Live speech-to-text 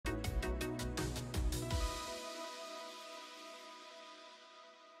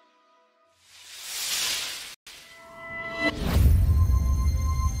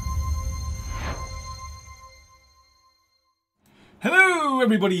Hello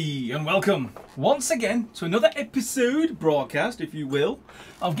everybody and welcome once again to another episode, broadcast if you will,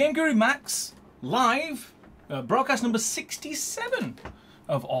 of GameGuru MAX live, broadcast number 67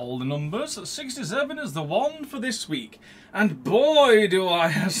 of all the numbers. 67 is the one for this week, and boy do I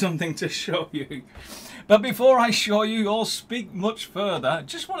have something to show you. But before I show you or speak much further,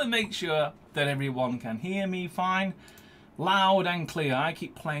 just want to make sure that everyone can hear me fine, loud and clear. I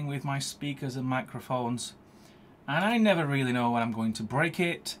keep playing with my speakers and microphones, and I never really know when I'm going to break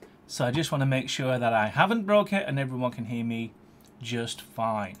it, so I just want to make sure that I haven't broke it and everyone can hear me just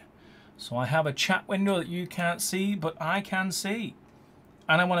fine. So I have a chat window that you can't see, but I can see.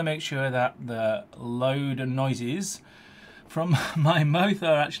 And I want to make sure that the loud noises from my mouth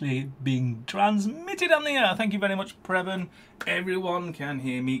are actually being transmitted on the air. Thank you very much, Preben. Everyone can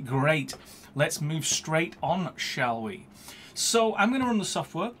hear me. Great. Let's move straight on, shall we? So I'm going to run the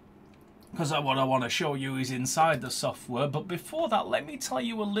software, because what I want to show you is inside the software. But before that, let me tell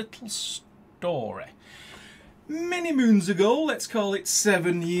you a little story. Many moons ago, let's call it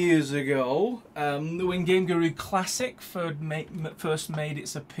 7 years ago, when GameGuru Classic first made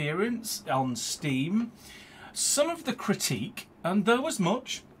its appearance on Steam, some of the critique, and there was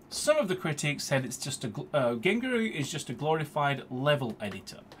much, some of the critics said it's just GameGuru is just a glorified level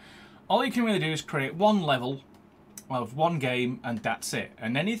editor. All you can really do is create one level of one game and that's it,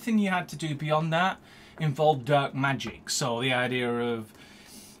 and anything you had to do beyond that involved dark magic. So the idea of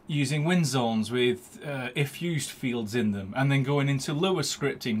using win zones with if used fields in them, and then going into lower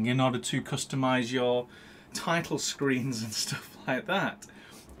scripting in order to customize your title screens and stuff like that.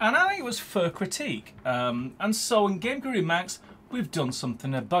 And I think it was fair critique, and so in GameGuru MAX we've done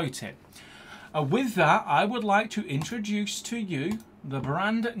something about it. With that, I would like to introduce to you the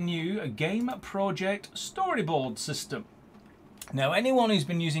brand new Game Project Storyboard system. Now, anyone who's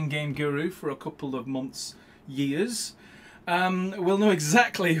been using GameGuru for a couple of months, years, will know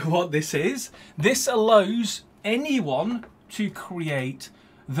exactly what this is. This allows anyone to create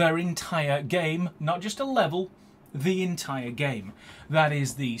their entire game, not just a level, the entire game. That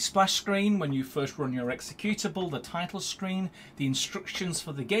is the splash screen when you first run your executable, the title screen, the instructions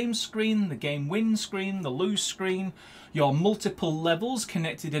for the game screen, the game win screen, the lose screen, your multiple levels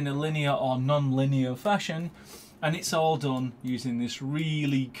connected in a linear or non-linear fashion, and it's all done using this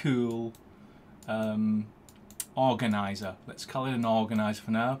really cool organizer. Let's call it an organizer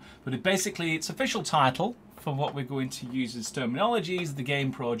for now, but its official title for what we're going to use as terminology is the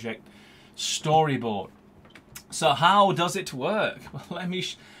Game Project Storyboard. So how does it work? Well, let me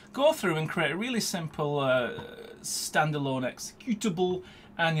go through and create a really simple standalone executable,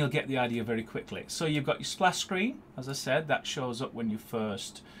 and you'll get the idea very quickly. So you've got your splash screen, as I said, that shows up when you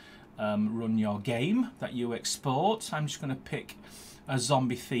first run your game that you export. I'm just going to pick a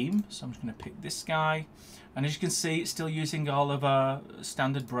zombie theme, so I'm just going to pick this guy, and as you can see, it's still using all of our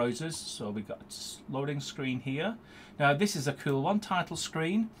standard browsers. So we've got a loading screen here. Now this is a cool one, title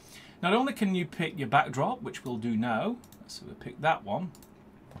screen. Not only can you pick your backdrop, which we'll do now, so we'll pick that one,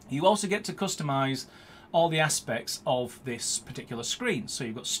 you also get to customize all the aspects of this particular screen. So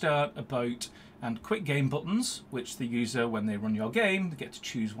you've got start, about, and quick game buttons, which the user, when they run your game, they get to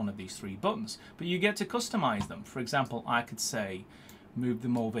choose one of these three buttons. But you get to customize them. For example, I could say, move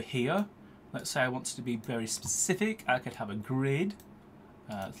them over here. Let's say I want to be very specific. I could have a grid.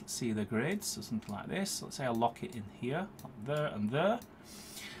 Let's see the grids, so something like this. Let's say I lock it in here, there and there.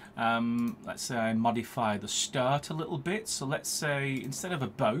 Let's say I modify the start a little bit. So let's say instead of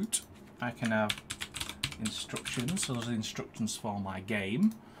about, I can have instructions. So those are the instructions for my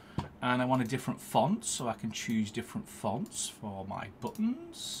game. And I want a different font, so I can choose different fonts for my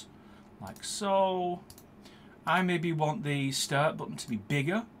buttons, like so. I maybe want the start button to be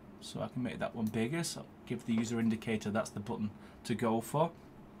bigger, so I can make that one bigger. So give the user indicator that's the button to go for.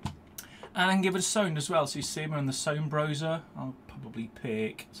 And I can give it a sound as well. So you see we're in the sound browser. I'll probably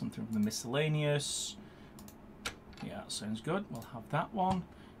pick something from the miscellaneous. Yeah, that sounds good. We'll have that one.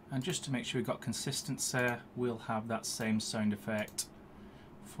 And just to make sure we've got consistency, we'll have that same sound effect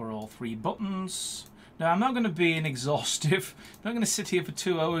for all three buttons. Now, I'm not going to be exhaustive. I'm not going to sit here for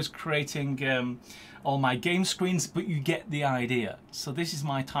 2 hours creating all my game screens, but you get the idea. So this is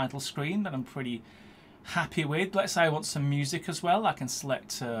my title screen that I'm pretty happy with. Let's say I want some music as well. I can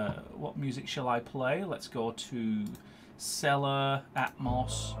select what music shall I play. Let's go to Cellar,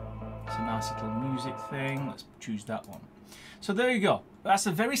 Atmos. It's a nice little music thing. Let's choose that one. So there you go. That's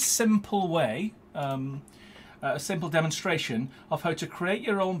a very simple way a simple demonstration of how to create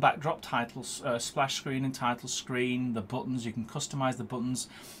your own backdrop, titles, splash screen and title screen, the buttons. You can customize the buttons.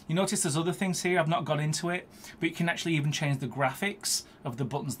 You notice there's other things here. I've not got into it, but you can actually even change the graphics of the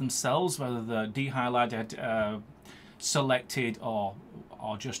buttons themselves, whether they're de-highlighted, selected, or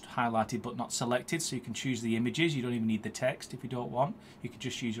just highlighted but not selected. So you can choose the images. You don't even need the text if you don't want. You can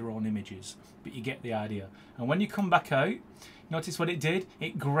just use your own images, but you get the idea. And when you come back out, notice what it did.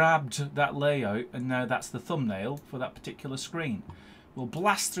 It grabbed that layout, and now that's the thumbnail for that particular screen. We'll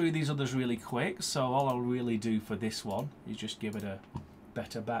blast through these others really quick. So all I'll really do for this one is just give it a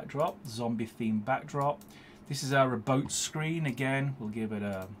better backdrop, zombie themed backdrop. This is our about screen. Again, we'll give it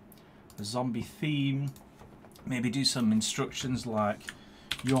a zombie theme. Maybe do some instructions like,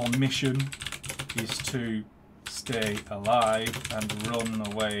 your mission is to stay alive and run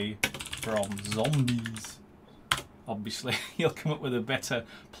away from zombies. Obviously, you'll come up with a better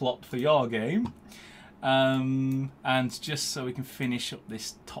plot for your game. And just so we can finish up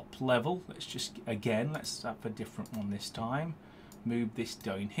this top level, let's have a different one this time. Move this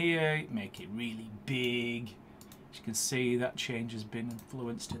down here, make it really big. As you can see, that change has been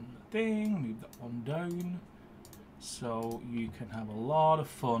influenced in the thing. Move that one down. So you can have a lot of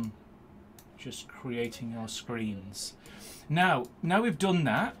fun just creating your screens. Now we've done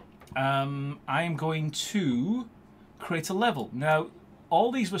that, I am going to create a level. Now,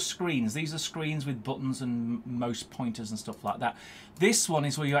 all these were screens. These are screens with buttons and mouse pointers and stuff like that. This one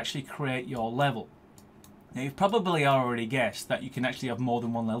is where you actually create your level. Now, you've probably already guessed that you can actually have more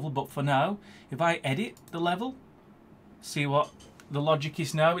than one level, but for now, if I edit the level, see what the logic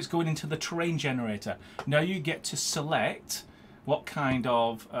is now. It's going into the terrain generator. Now you get to select what kind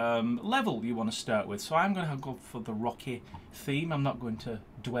of level you want to start with. So I'm going to go for the rocky theme. I'm not going to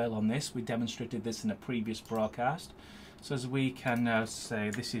dwell on this. We demonstrated this in a previous broadcast. So as we can now say,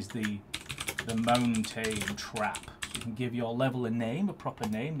 this is the mountain trap. So you can give your level a name, a proper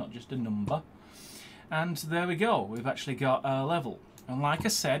name, not just a number. And there we go. We've actually got a level. And like I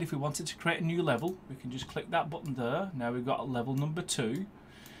said, if we wanted to create a new level, we can just click that button there. Now we've got a level number 2.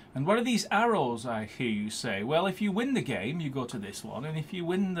 And what are these arrows I hear you say? Well, if you win the game, you go to this one. And if you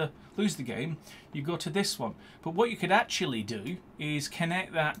lose the game, you go to this one. But what you could actually do is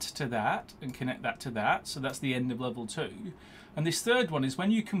connect that to that and connect that to that. So that's the end of level 2. And this third one is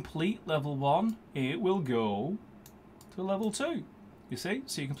when you complete level 1, it will go to level 2. You see?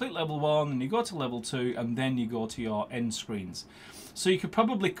 So you complete level 1 and you go to level 2 and then you go to your end screens. So you could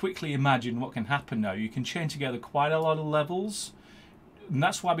probably quickly imagine what can happen now. You can chain together quite a lot of levels. And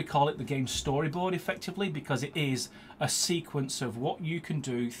that's why we call it the game storyboard effectively, because it is a sequence of what you can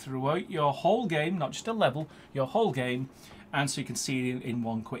do throughout your whole game, not just a level, your whole game, and so you can see it in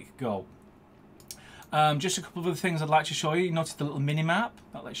one quick go. Just a couple of other things I'd like to show you. You notice the little mini-map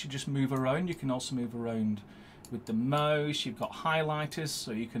that lets you just move around. You can also move around with the mouse. You've got highlighters,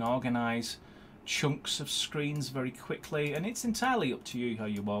 so you can organize chunks of screens very quickly, and it's entirely up to you how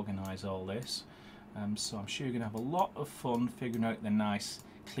you organize all this. So I'm sure you're going to have a lot of fun figuring out the nice,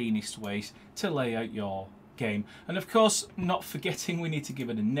 cleanest ways to lay out your game. And of course, not forgetting we need to give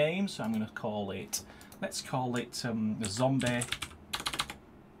it a name, so I'm going to call it, let's call it Zombie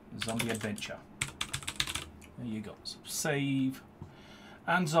Adventure. There you go. So save.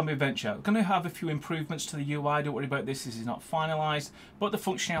 And Zombie Adventure. I'm going to have a few improvements to the UI. Don't worry about this. This is not finalized, but the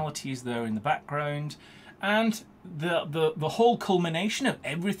functionality is there in the background. And the whole culmination of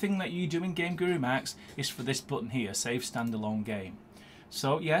everything that you do in GameGuru MAX is for this button here, Save Standalone Game.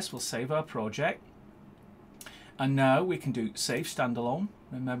 So yes, we'll save our project. And now we can do Save Standalone.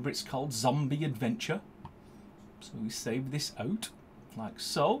 Remember, it's called Zombie Adventure. So we save this out, like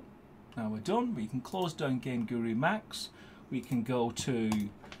so. Now we're done. We can close down GameGuru MAX. We can go to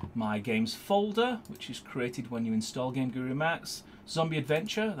My Games folder, which is created when you install GameGuru MAX. Zombie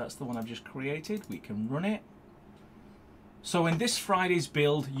Adventure, that's the one I've just created. We can run it. So in this Friday's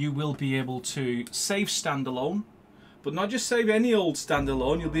build, you will be able to save standalone, but not just save any old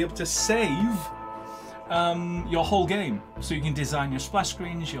standalone. You'll be able to save your whole game. So you can design your splash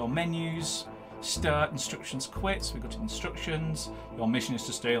screens, your menus, start, instructions, quit. So we go to instructions. Your mission is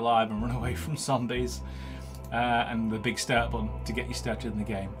to stay alive and run away from zombies. And the big start button to get you started in the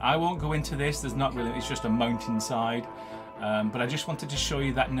game. I won't go into this. There's not really. It's just a mountainside. But I just wanted to show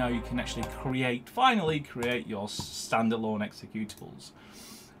you that now you can actually finally create your standalone executables.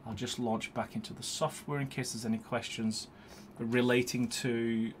 I'll just launch back into the software in case there's any questions relating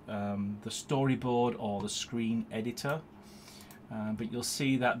to the storyboard or the screen editor. But you'll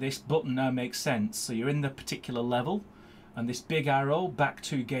see that this button now makes sense. So you're in the particular level, and this big arrow back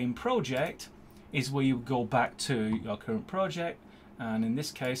to Game Project is where you go back to your current project and in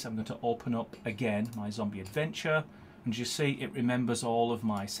this case I'm going to open up again my zombie adventure, and you see it remembers all of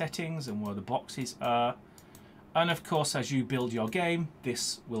my settings and where the boxes are. And of course, as you build your game,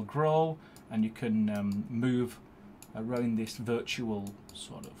 this will grow, and you can move around this virtual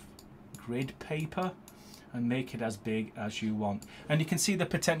sort of grid paper and make it as big as you want. And you can see the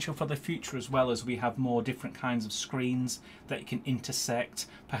potential for the future as well, as we have more different kinds of screens that you can intersect,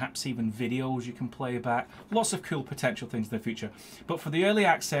 perhaps even videos you can play back. Lots of cool potential things in the future. But for the early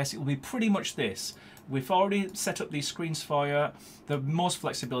access, it will be pretty much this. We've already set up these screens for you. The most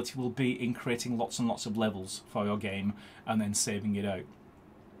flexibility will be in creating lots and lots of levels for your game and then saving it out.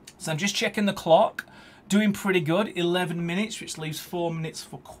 So I'm just checking the clock. Doing pretty good, 11 minutes, which leaves 4 minutes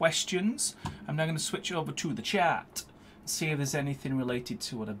for questions. I'm now going to switch over to the chat, see if there's anything related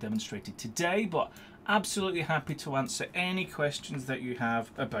to what I've demonstrated today, but absolutely happy to answer any questions that you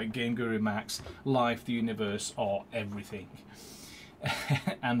have about GameGuru MAX, life, the universe, or everything.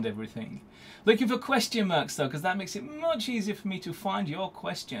 And everything. Looking for question marks though, because that makes it much easier for me to find your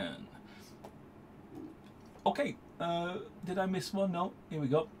question. Okay, did I miss one? No, here we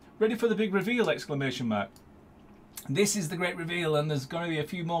go. Ready for the big reveal! Exclamation mark. This is the great reveal, and there's going to be a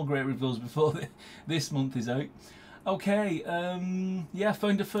few more great reveals before this month is out. Okay, yeah,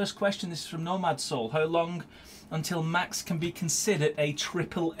 found the first question. This is from Nomad Soul. How long until Max can be considered a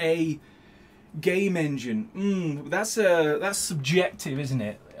AAA game engine? That's subjective, isn't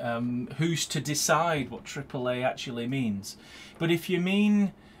it? Who's to decide what AAA actually means? But if you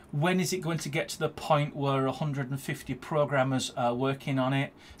mean, when is it going to get to the point where 150 programmers are working on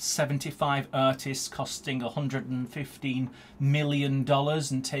it, 75 artists costing $115 million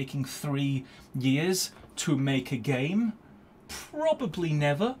and taking 3 years to make a game? Probably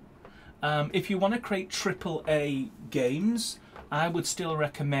never. If you want to create AAA games, I would still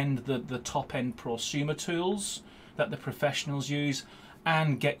recommend the top-end prosumer tools that the professionals use,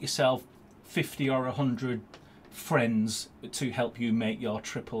 and get yourself 50 or 100 friends to help you make your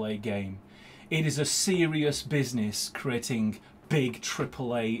AAA game. It is a serious business creating big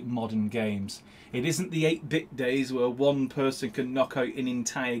AAA modern games. It isn't the 8-bit days where one person can knock out an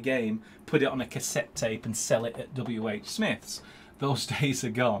entire game, put it on a cassette tape and sell it at WH Smith's. Those days are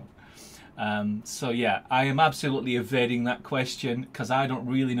gone. So yeah, I am absolutely evading that question because I don't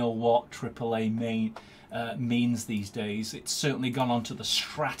really know what AAA means these days. It's certainly gone onto the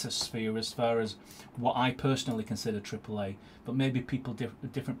stratosphere as far as what I personally consider AAA, but maybe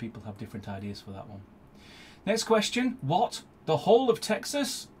different people have different ideas for that one. Next question, what? The whole of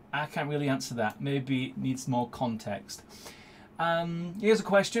Texas? I can't really answer that. Maybe it needs more context. Here's a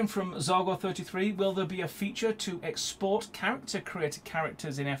question from Zorgo33. Will there be a feature to export created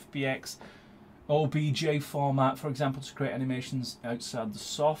characters in FBX OBJ format, for example, to create animations outside the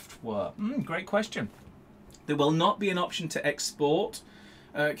software? Great question. There will not be an option to export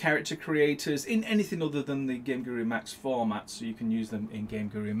character creators in anything other than the GameGuru MAX format, so you can use them in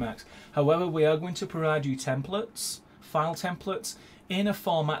GameGuru MAX. However, we are going to provide you templates, file templates, in a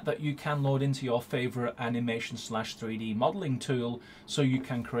format that you can load into your favorite animation/3D modeling tool, so you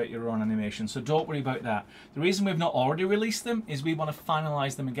can create your own animation. So don't worry about that. The reason we've not already released them is we want to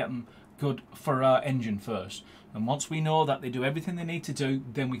finalize them and get them good for our engine first. And once we know that they do everything they need to do,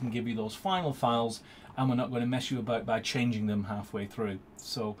 then we can give you those final files, and we're not going to mess you about by changing them halfway through.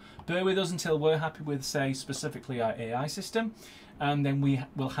 So bear with us until we're happy with, say, specifically our AI system, and then we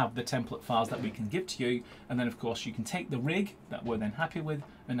will have the template files that we can give to you, and then of course you can take the rig that we're then happy with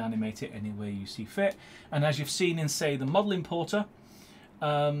and animate it any way you see fit. And as you've seen in, say, the model importer,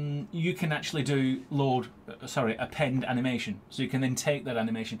 you can actually do append animation. So you can then take that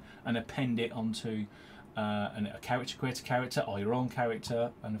animation and append it onto a character, create a character or your own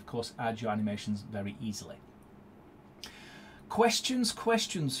character, and of course add your animations very easily. Questions.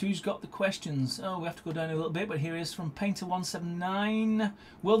 Who's got the questions? Oh, we have to go down a little bit, but here is from Painter179.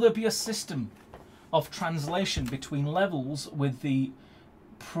 Will there be a system of translation between levels with the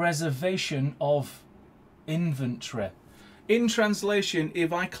preservation of inventory? In translation,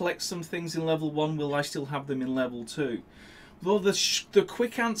 if I collect some things in level 1, will I still have them in level 2? Well, the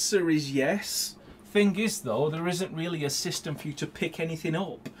quick answer is yes. Thing is, though, there isn't really a system for you to pick anything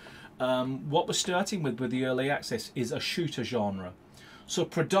up. What we're starting with the early access is a shooter genre. So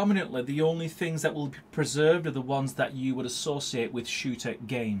predominantly the only things that will be preserved are the ones that you would associate with shooter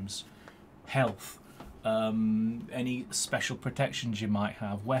games. Health, any special protections you might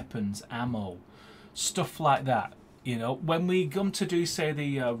have, weapons, ammo, stuff like that. You know, when we come to do, say,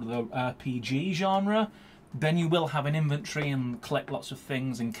 the RPG genre, then you will have an inventory and collect lots of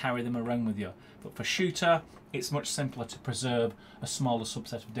things and carry them around with you. But for shooter, it's much simpler to preserve a smaller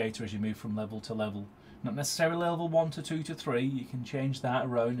subset of data as you move from level to level, Not necessarily level 1 to 2 to 3. You can change that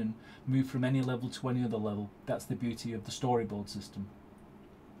around and move from any level to any other level. That's the beauty of the storyboard system.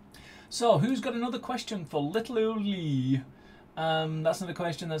 So, who's got another question for little old Lee? That's another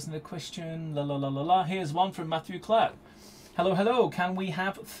question, that's another question. La la la la la. Here's one from Matthew Clark. Hello, hello. Can we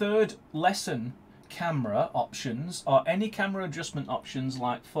have third lesson camera options or any camera adjustment options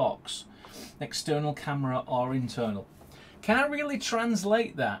like Fox? External camera or internal? Can't really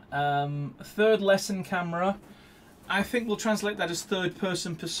translate that. Third lesson camera, I think we'll translate that as third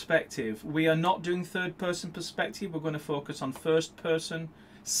person perspective. We are not doing third person perspective. We're going to focus on first person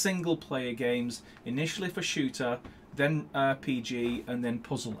single player games, initially for shooter, then RPG, and then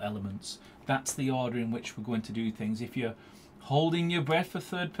puzzle elements. That's the order in which we're going to do things. If you're holding your breath for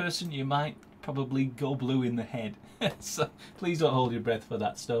third person, you might probably go blue in the head. So please don't hold your breath for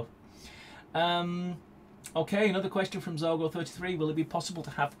that stuff. Okay, another question from Zorgo33. Will it be possible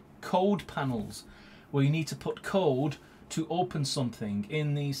to have code panels where you need to put code to open something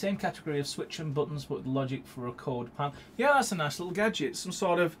in the same category of switch and buttons but with logic for a code panel? Yeah, that's a nice little gadget. Some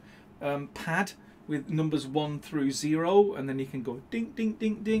sort of pad with numbers 1 through 0, and then you can go ding, ding,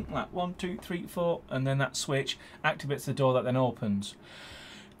 ding, ding, like 1, 2, 3, 4, and then that switch activates the door that then opens.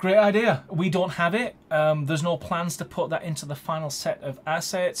 Great idea. We don't have it. There's no plans to put that into the final set of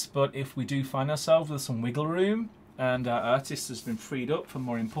assets, but if we do find ourselves with some wiggle room and our artist has been freed up for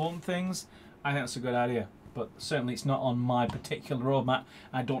more important things, I think that's a good idea. But certainly it's not on my particular roadmap.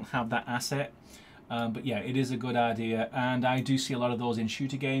 I don't have that asset. But yeah, it is a good idea, and I do see a lot of those in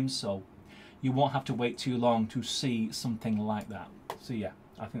shooter games, so you won't have to wait too long to see something like that. So yeah,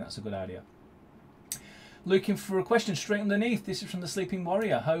 I think that's a good idea. Looking for a question straight underneath. This is from the Sleeping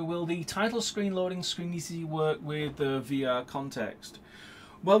Warrior. How will the title screen loading screen easily work with the VR context?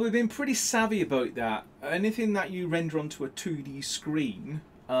 Well, we've been pretty savvy about that. Anything that you render onto a 2D screen,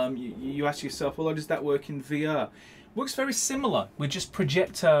 you ask yourself, well, how does that work in VR? Works very similar. We just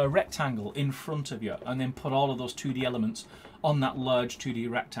project a rectangle in front of you and then put all of those 2D elements on that large 2D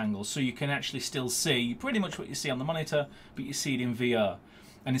rectangle, so you can actually still see pretty much what you see on the monitor, but you see it in VR.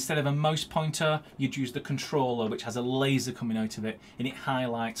 And instead of a mouse pointer, you'd use the controller, which has a laser coming out of it, and it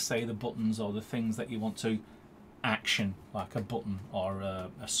highlights, say, the buttons or the things that you want to action, like a button or a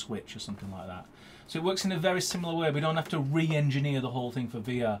switch or something like that. So it works in a very similar way. We don't have to re-engineer the whole thing for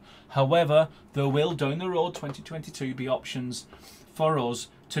VR. However, there will, down the road, 2022, be options for us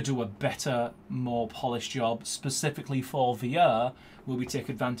to do a better, more polished job specifically for VR, where we take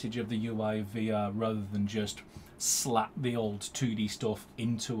advantage of the UI of VR rather than just slap the old 2D stuff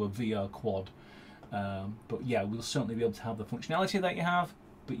into a VR quad. But yeah, we'll certainly be able to have the functionality that you have,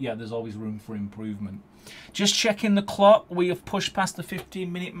 but yeah, there's always room for improvement. Just checking the clock, we have pushed past the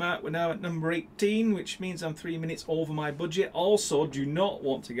 15-minute mark. We're now at number 18, which means I'm 3 minutes over my budget. Also, do not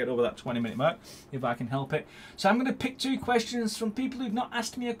want to get over that 20-minute mark if I can help it. So I'm going to pick 2 questions from people who've not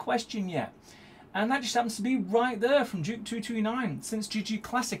asked me a question yet. And that just happens to be right there from Duke229. Since GG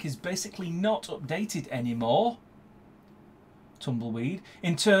Classic is basically not updated anymore, Tumbleweed,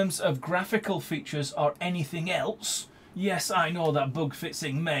 in terms of graphical features or anything else, yes, I know that bug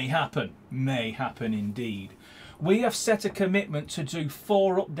fixing may happen. May happen indeed. We have set a commitment to do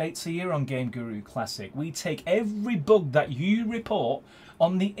 4 updates a year on GameGuru Classic. We take every bug that you report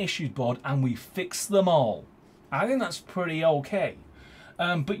on the issues board and we fix them all. I think that's pretty okay.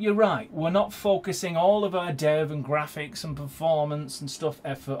 But you're right, we're not focusing all of our dev and graphics and performance and stuff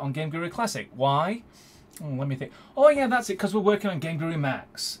effort on GameGuru Classic. Why? Let me think. Oh yeah, that's it, because we're working on GameGuru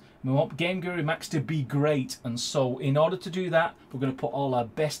MAX. We want GameGuru MAX to be great, and so in order to do that, we're going to put all our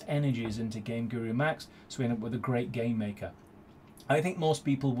best energies into GameGuru MAX, so we end up with a great game maker. I think most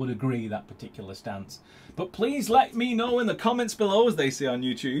people would agree that particular stance. But please let me know in the comments below, as they say on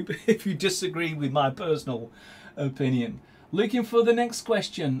YouTube, if you disagree with my personal opinion. Looking for the next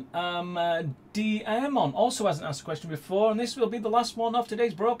question. DM also hasn't asked a question before, and this will be the last one of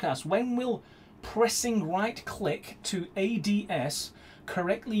today's broadcast. When will pressing right click to ADS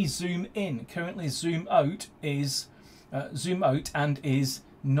correctly zoom in? Currently zoom out and is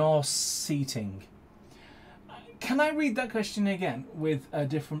no seating. Can I read that question again with a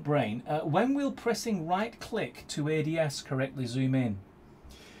different brain? When will pressing right click to ADS correctly zoom in?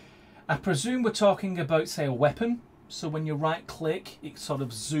 I presume we're talking about, say, a weapon. So when you right click, it sort of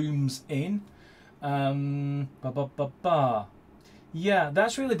zooms in. Yeah,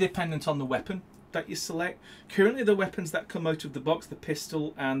 that's really dependent on the weapon that you select. Currently the weapons that come out of the box, the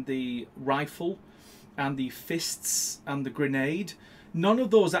pistol and the rifle and the fists and the grenade, none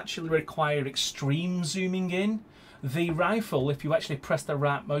of those actually require extreme zooming in. The rifle, if you actually press the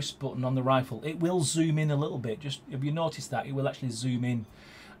right mouse button on the rifle, it will zoom in a little bit. Just if you notice that, it will actually zoom in.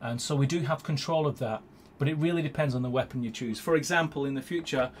 And so we do have control of that. but it really depends on the weapon you choose. For example, in the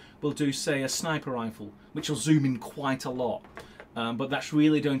future, we'll do, say, a sniper rifle, which will zoom in quite a lot. But that's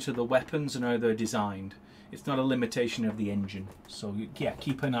really down to the weapons and how they're designed. It's not a limitation of the engine. So yeah,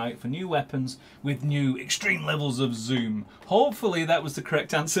 keep an eye out for new weapons with new extreme levels of zoom. Hopefully that was the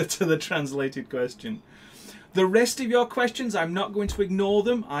correct answer to the translated question. The rest of your questions, I'm not going to ignore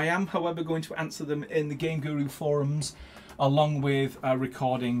them. I am, however, going to answer them in the Game Guru forums along with a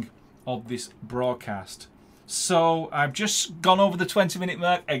recording of this broadcast. So I've just gone over the 20-minute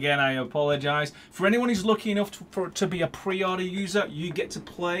mark. Again, I apologise. For anyone who's lucky enough to be a pre-order user, you get to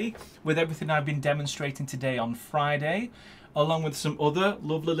play with everything I've been demonstrating today on Friday, along with some other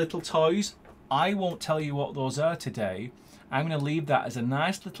lovely little toys. I won't tell you what those are today. I'm going to leave that as a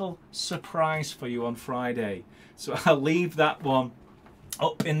nice little surprise for you on Friday. So I'll leave that one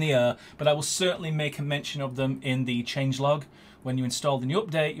up in the air, but I will certainly make a mention of them in the changelog. When you install the new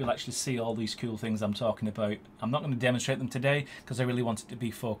update, you'll actually see all these cool things I'm talking about. I'm not going to demonstrate them today because I really want it to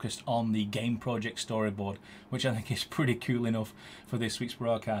be focused on the Game Project Storyboard, which I think is pretty cool enough for this week's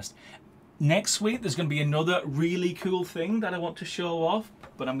broadcast. Next week, there's going to be another really cool thing that I want to show off,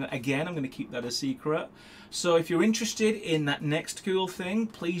 but I'm going to keep that a secret. So if you're interested in that next cool thing,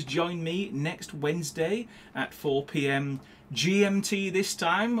 please join me next Wednesday at 4 p.m. GMT this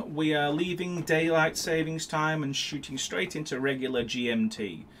time. We are leaving daylight savings time and shooting straight into regular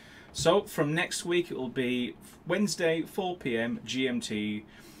GMT. So from next week, it will be Wednesday, 4 p.m. GMT,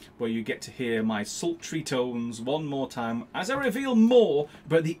 where you get to hear my sultry tones one more time as I reveal more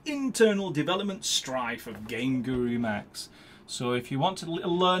about the internal development strife of GameGuru MAX. So if you want to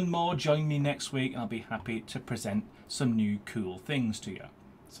learn more, join me next week. I'll be happy to present some new cool things to you.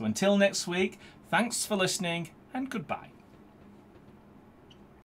 So until next week, thanks for listening and goodbye.